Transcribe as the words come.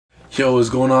Yo, what's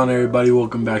going on, everybody?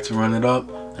 Welcome back to Run It Up.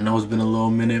 I know it's been a little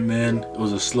minute, man. It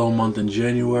was a slow month in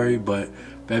January, but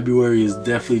February is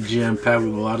definitely jam-packed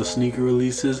with a lot of sneaker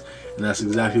releases, and that's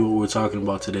exactly what we're talking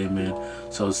about today, man.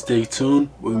 So stay tuned.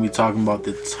 We're gonna be talking about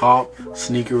the top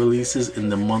sneaker releases in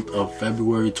the month of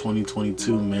February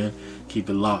 2022, man. Keep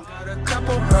it locked.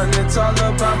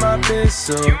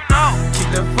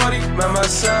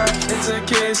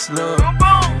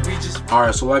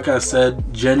 Alright, so like I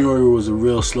said, January was a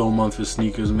real slow month for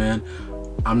sneakers, man.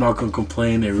 I'm not gonna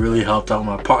complain. It really helped out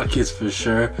my pockets for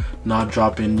sure. Not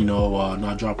dropping,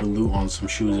 not dropping loot on some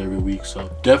shoes every week. So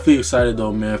definitely excited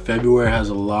though, man. February has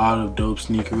a lot of dope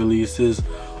sneaker releases.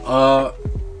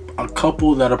 A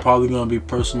couple that are probably gonna be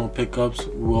personal pickups.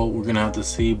 Well, we're gonna have to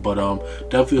see, but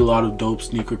definitely a lot of dope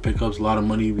sneaker pickups. A lot of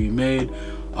money to be made.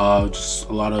 Just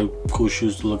a lot of cool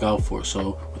shoes to look out for.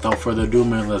 So without further ado,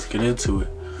 man, let's get into it.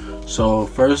 So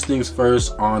first things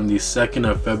first, on the 2nd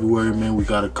of February, man, we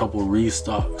got a couple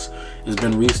restocks. It's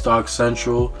been restock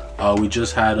central. We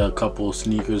just had a couple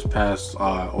sneakers pass,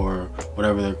 or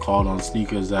whatever they're called on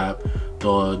Sneakers app,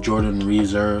 the Jordan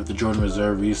Reserve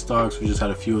restocks. We just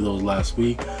had a few of those last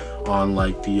week on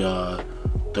like the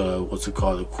what's it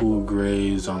called, the cool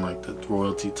grays, on like the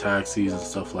royalty taxis and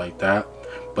stuff like that.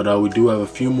 But we do have a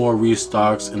few more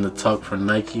restocks in the tuck for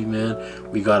Nike, man.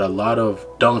 We got a lot of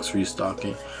dunks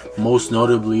restocking, most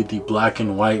notably the black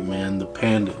and white, man, the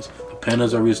pandas. The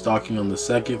pandas are restocking on the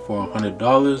 2nd for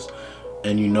 $100,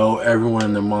 and you know everyone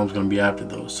and their mom's gonna be after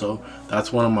those. So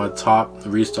that's one of my top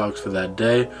restocks for that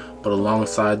day. But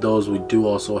alongside those, we do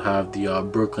also have the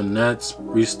Brooklyn Nets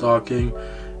restocking,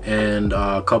 and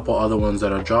a couple other ones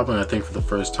that are dropping, I think, for the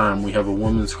first time. We have a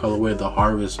women's colorway, the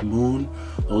Harvest Moon.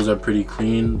 Those are pretty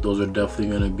clean. Those are definitely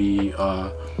going to be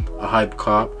a hype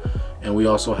cop. And we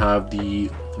also have the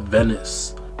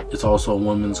Venice. It's also a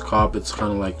women's cop. It's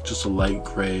kind of like just a light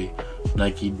gray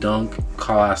Nike Dunk,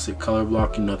 classic color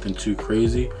blocking, nothing too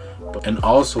crazy. And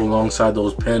also alongside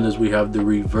those pandas, we have the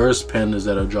reverse pandas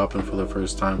that are dropping for the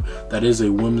first time. That is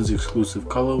a women's exclusive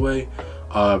colorway.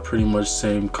 Pretty much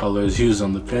same colors used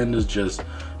on the pandas, just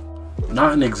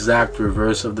not an exact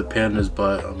reverse of the pandas,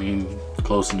 but I mean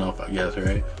close enough, I guess,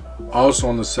 right? Also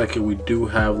on the 2nd, we do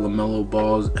have LaMelo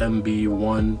Ball's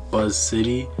MB1 Buzz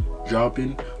City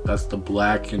dropping. That's the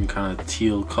black and kind of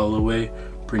teal colorway,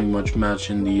 pretty much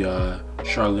matching the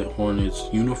Charlotte Hornets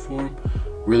uniform.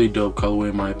 Really dope colorway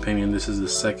in my opinion. This is the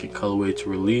 2nd colorway to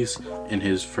release in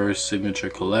his first signature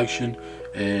collection,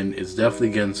 and it's definitely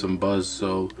getting some buzz,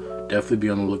 so definitely be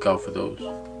on the lookout for those.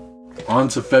 On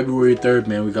to February 3rd,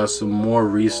 man, we got some more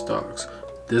restocks.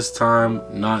 This time,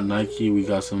 not Nike, we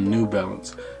got some New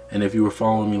Balance. And if you were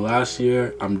following me last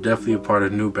year, I'm definitely a part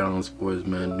of New Balance, boys,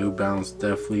 man. New Balance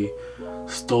definitely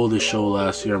stole the show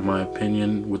last year, in my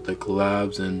opinion, with the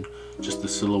collabs and just the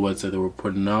silhouettes that they were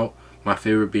putting out. My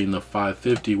favorite being the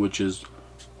 550, which is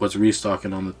what's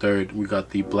restocking on the 3rd. We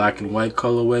got the black and white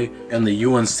colorway and the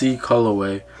UNC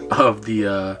colorway of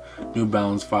the New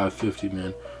Balance 550,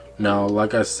 man. Now,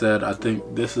 like I said, I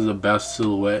think this is the best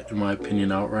silhouette in my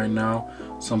opinion out right now.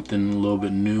 Something a little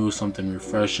bit new, something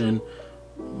refreshing.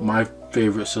 My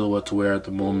favorite silhouette to wear at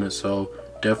the moment, so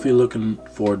definitely looking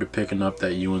forward to picking up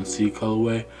that UNC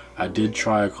colorway. I did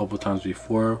try a couple times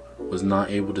before, was not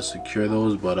able to secure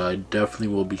those, but I definitely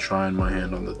will be trying my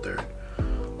hand on the 3rd.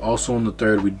 Also on the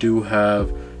 3rd, we do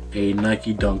have a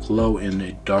Nike Dunk Low in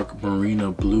a dark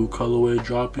marina blue colorway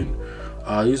dropping.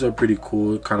 These are pretty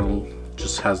cool. It kind of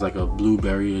just has like a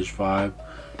blueberry-ish vibe,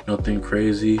 nothing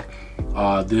crazy.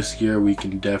 This year we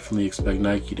can definitely expect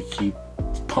Nike to keep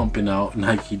pumping out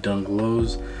Nike Dunk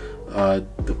Lows.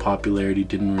 The popularity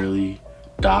didn't really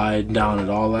die down at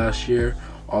all last year,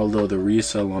 although the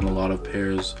resale on a lot of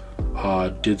pairs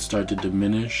did start to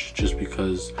diminish just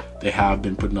because they have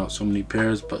been putting out so many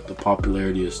pairs, but the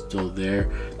popularity is still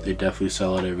there. They definitely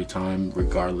sell it every time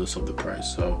regardless of the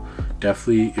price. So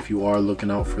definitely, if you are looking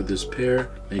out for this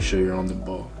pair, make sure you're on the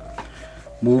ball.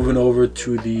 Moving over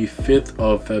to the 5th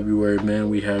of February, man,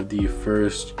 we have the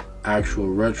first actual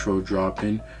retro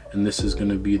dropping, and this is going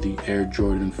to be the Air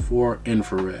Jordan 4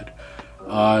 Infrared.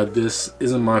 This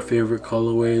isn't my favorite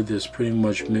colorway. This pretty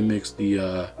much mimics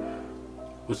the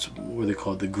what were they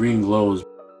called, the Green Glows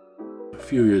a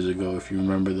few years ago. If you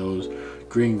remember, those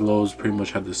Green Glows pretty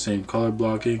much had the same color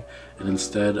blocking, and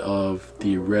instead of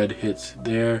the red hits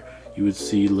there, you would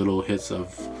see little hits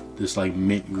of this like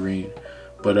mint green.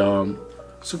 But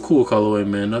it's a cool colorway,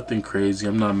 man. Nothing crazy.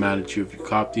 I'm not mad at you if you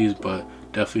cop these, but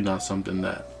definitely not something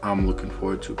that I'm looking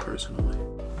forward to personally.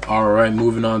 Alright,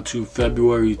 moving on to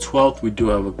February 12th, we do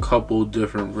have a couple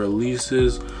different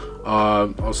releases.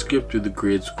 I'll skip through the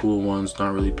grade school ones,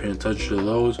 not really paying attention to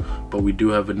those, but we do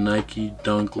have a Nike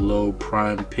Dunk Low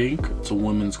Prime Pink. It's a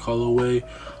women's colorway,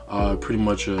 pretty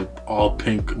much a all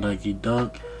pink Nike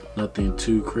Dunk. Nothing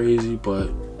too crazy,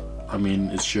 but I mean,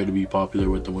 it's sure to be popular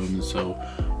with the women. So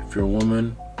if you're a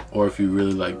woman or if you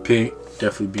really like pink,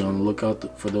 definitely be on the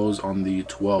lookout for those on the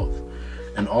 12th.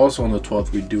 And also on the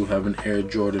 12th, we do have an Air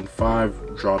Jordan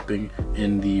 5 dropping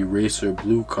in the Racer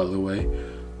Blue colorway.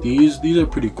 These are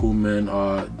pretty cool, man.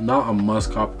 Not a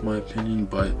must cop in my opinion,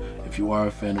 but if you are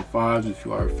a fan of 5s, if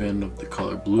you are a fan of the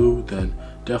color blue, then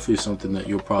definitely something that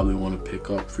you'll probably want to pick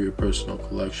up for your personal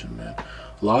collection, man.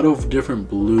 A lot of different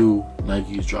blue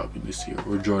Nikes dropping this year,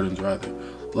 or Jordans rather.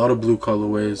 A lot of blue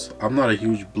colorways. I'm not a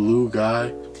huge blue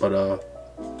guy, but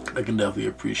I can definitely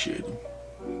appreciate them.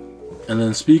 And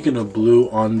then speaking of blue,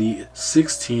 on the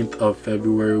 16th of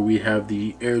February, we have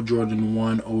the Air Jordan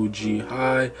 1 OG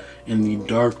High in the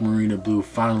dark marina blue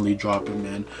finally dropping,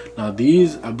 man. Now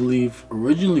these, I believe,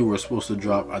 originally were supposed to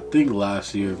drop, I think,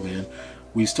 last year, man.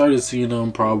 We started seeing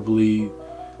them probably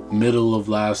middle of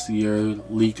last year.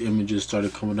 Leaked images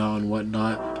started coming out and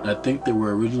whatnot. And I think they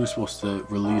were originally supposed to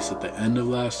release at the end of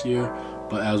last year,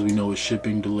 but as we know, with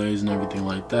shipping delays and everything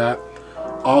like that,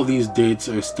 all these dates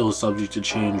are still subject to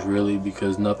change, really,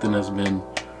 because nothing has been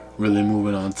really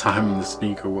moving on time in the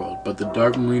sneaker world. But the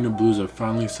dark marina blues are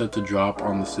finally set to drop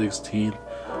on the 16th.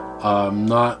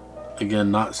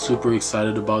 Not super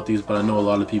excited about these, but I know a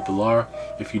lot of people are.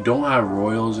 If you don't have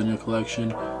Royals in your collection,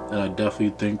 then I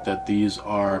definitely think that these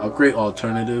are a great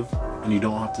alternative, and you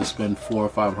don't have to spend $400 or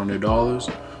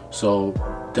 $500. So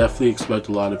definitely expect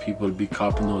a lot of people to be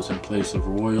copping those in place of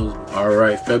Royals. All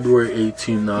right, February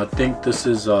 18th. Now I think this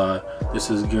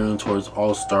is gearing towards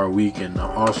All-Star Weekend.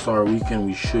 Now All-Star Weekend,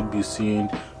 we should be seeing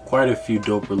quite a few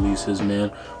dope releases,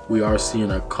 man. We are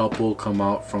seeing a couple come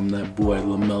out from that boy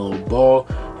LaMelo Ball.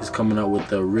 He's coming out with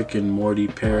the Rick and Morty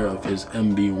pair of his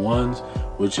MB1s,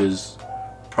 which is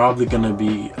probably gonna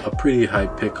be a pretty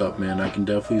hype pickup, man. I can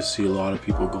definitely see a lot of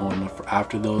people going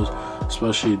after those,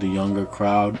 especially the younger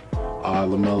crowd.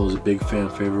 LaMelo's a big fan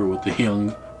favorite with the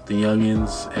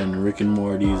youngins, and Rick and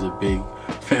Morty is a big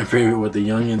fan favorite with the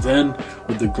youngins and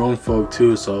with the grown folk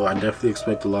too. So I definitely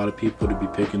expect a lot of people to be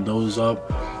picking those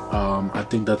up. I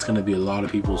think that's gonna be a lot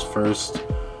of people's first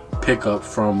pickup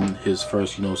from his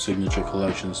first, signature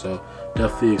collection. So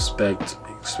definitely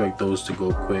expect those to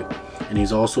go quick. And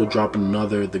he's also dropping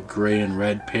the gray and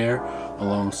red pair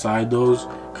alongside those,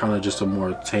 kind of just a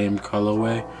more tame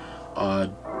colorway.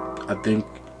 I think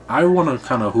I want to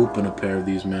kind of hoop in a pair of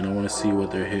these, man. I want to see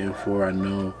what they're hitting for. I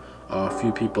know a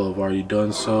few people have already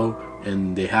done so,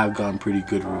 and they have gotten pretty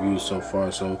good reviews so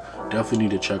far. So definitely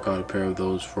need to check out a pair of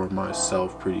those for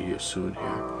myself pretty soon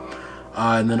here.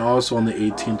 And then also on the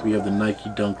 18th, we have the Nike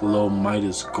Dunk Low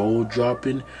Midas Gold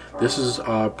dropping. This is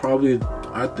probably,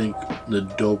 I think, the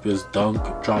dopest dunk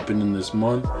dropping in this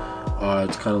month.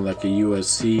 It's kind of like a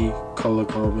USC color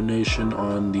combination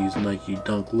on these Nike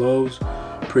Dunk Lows.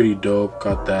 Pretty dope.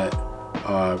 Got that,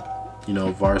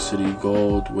 varsity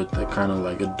gold with the kind of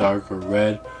like a darker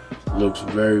red. Looks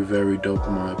very, very dope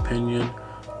in my opinion.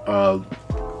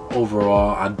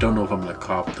 Overall, I don't know if I'm gonna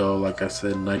cop though. Like I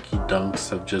said, Nike Dunks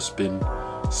have just been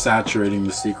saturating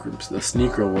the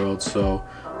sneaker world, so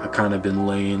I kind of been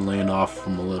laying off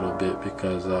them a little bit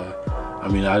because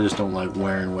I just don't like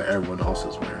wearing what everyone else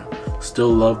is wearing.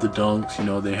 Still love the Dunks,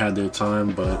 they had their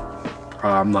time, but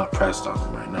I'm not pressed on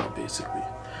them right now, basically.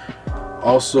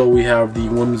 Also, we have the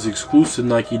women's exclusive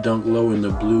Nike Dunk Low in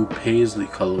the blue paisley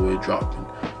colorway dropping.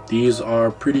 These are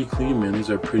pretty clean, man. These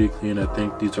are pretty clean. I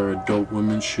think these are a dope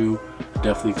women's shoe.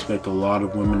 Definitely expect a lot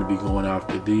of women to be going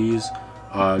after these.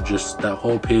 Just that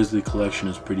whole paisley collection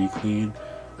is pretty clean.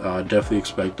 Definitely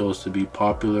expect those to be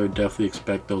popular. Definitely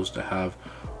expect those to have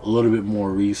a little bit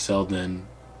more resale than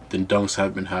Dunks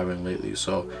have been having lately.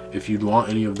 So if you want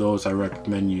any of those, I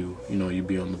recommend you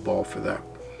be on the ball for that.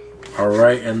 All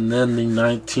right, and then the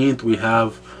 19th, we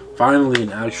have finally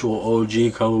an actual OG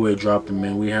colorway dropping,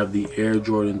 man. We have the Air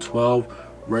Jordan 12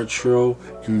 Retro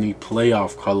in the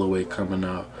playoff colorway coming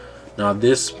out. Now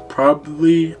this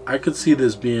probably, I could see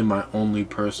this being my only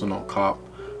personal cop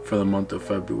for the month of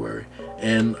February.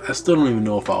 And I still don't even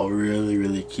know if I'll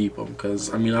really keep them,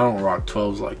 because I don't rock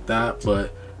 12s like that,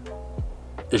 but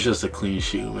it's just a clean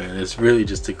shoe, man. It's really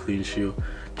just a clean shoe.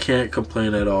 Can't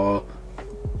complain at all.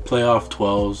 Playoff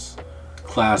 12s,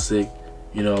 classic,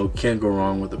 can't go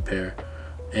wrong with a pair.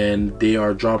 And they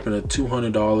are dropping at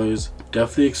 $200.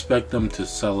 Definitely expect them to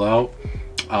sell out.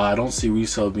 I don't see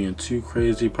resale being too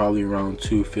crazy, probably around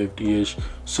 $250-ish,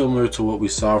 similar to what we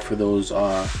saw for those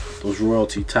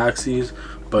royalty taxis.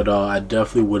 but I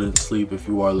definitely wouldn't sleep if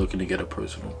you are looking to get a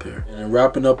personal pair. And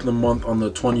wrapping up the month on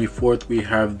the 24th, we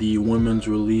have the women's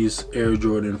release Air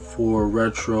Jordan 4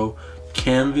 Retro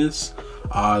Canvas.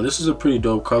 This is a pretty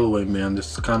dope colorway, man.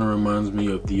 This kind of reminds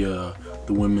me of the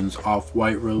women's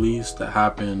off-white release that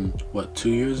happened, what, 2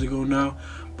 years ago now.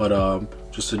 But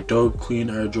just a dope, clean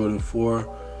Air Jordan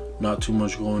 4. Not too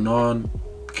much going on.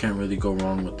 Can't really go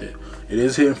wrong with it. It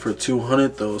is hitting for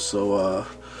 200 though, so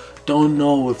don't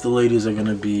know if the ladies are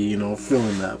gonna be, you know,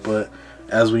 feeling that. But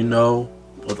as we know,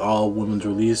 with all women's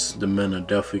release, the men are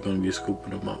definitely gonna be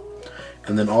scooping them up.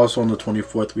 And then also on the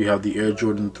 24th, we have the Air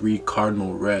Jordan 3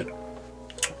 Cardinal Red.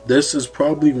 This is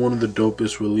probably one of the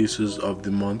dopest releases of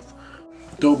the month.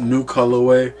 Dope new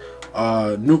colorway.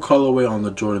 New colorway on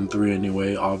the Jordan 3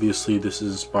 anyway. Obviously, this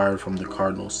is inspired from the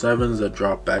Cardinal 7s that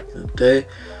dropped back in the day.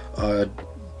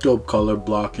 Dope color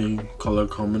blocking, color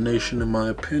combination in my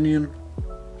opinion.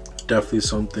 Definitely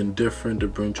something different to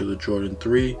bring to the Jordan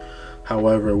 3.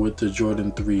 However, with the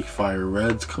Jordan 3 Fire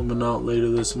Reds coming out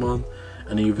later this month,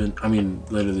 and even,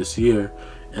 later this year,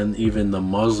 and even the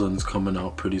muslins coming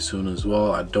out pretty soon as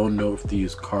well, I don't know if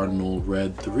these Cardinal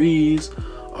Red 3s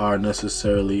are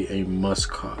necessarily a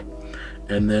must-cop.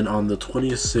 And then on the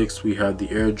 26th, we have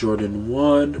the Air Jordan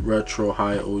 1 Retro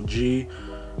High OG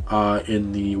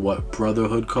in the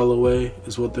Brotherhood colorway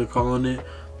is what they're calling it.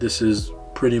 This is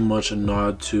pretty much a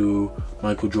nod to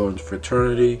Michael Jordan's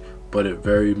fraternity, but it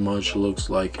very much looks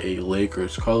like a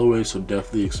Lakers colorway, so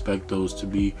definitely expect those to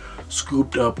be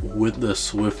scooped up with the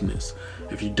swiftness.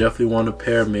 If you definitely want a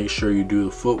pair, make sure you do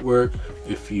the footwork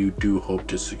if you do hope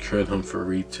to secure them for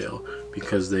retail,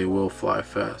 because they will fly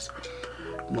fast.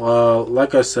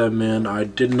 Like I said, man, I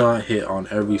did not hit on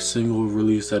every single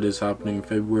release that is happening in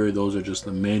February. Those are just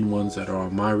the main ones that are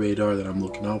on my radar that I'm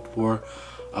looking out for.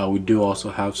 We do also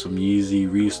have some Yeezy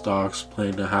restocks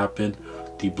planned to happen.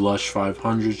 The Blush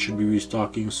 500 should be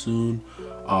restocking soon.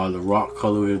 The rock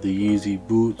colorway of the Yeezy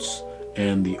boots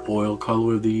and the oil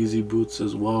colorway of the Yeezy boots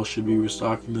as well should be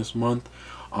restocking this month.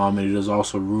 And it is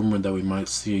also rumored that we might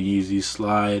see a Yeezy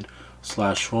slide /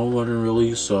 foam runner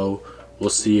release, so we'll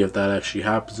see if that actually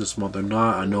happens this month or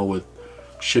not. I know with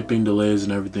shipping delays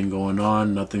and everything going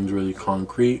on, nothing's really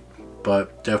concrete,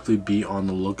 but definitely be on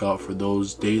the lookout for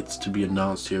those dates to be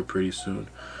announced here pretty soon.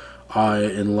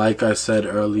 And like I said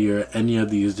earlier, any of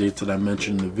these dates that I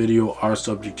mentioned in the video are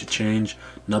subject to change.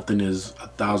 Nothing is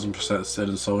 1000% set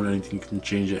in stone. Anything can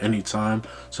change at any time,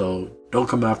 so don't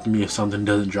come after me if something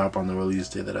doesn't drop on the release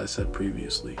date that I said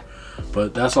previously.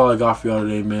 But that's all I got for y'all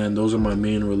today, man. Those are my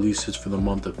main releases for the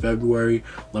month of February.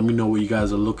 Let me know what you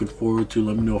guys are looking forward to.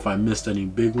 Let me know if I missed any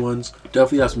big ones.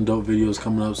 Definitely have some dope videos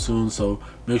coming up soon, so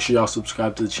make sure y'all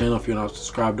subscribe to the channel if you're not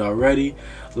subscribed already.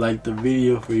 Like the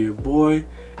video for your boy,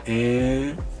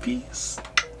 and peace.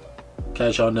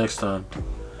 Catch y'all next time.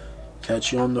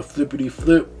 Catch you on the flippity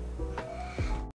flip.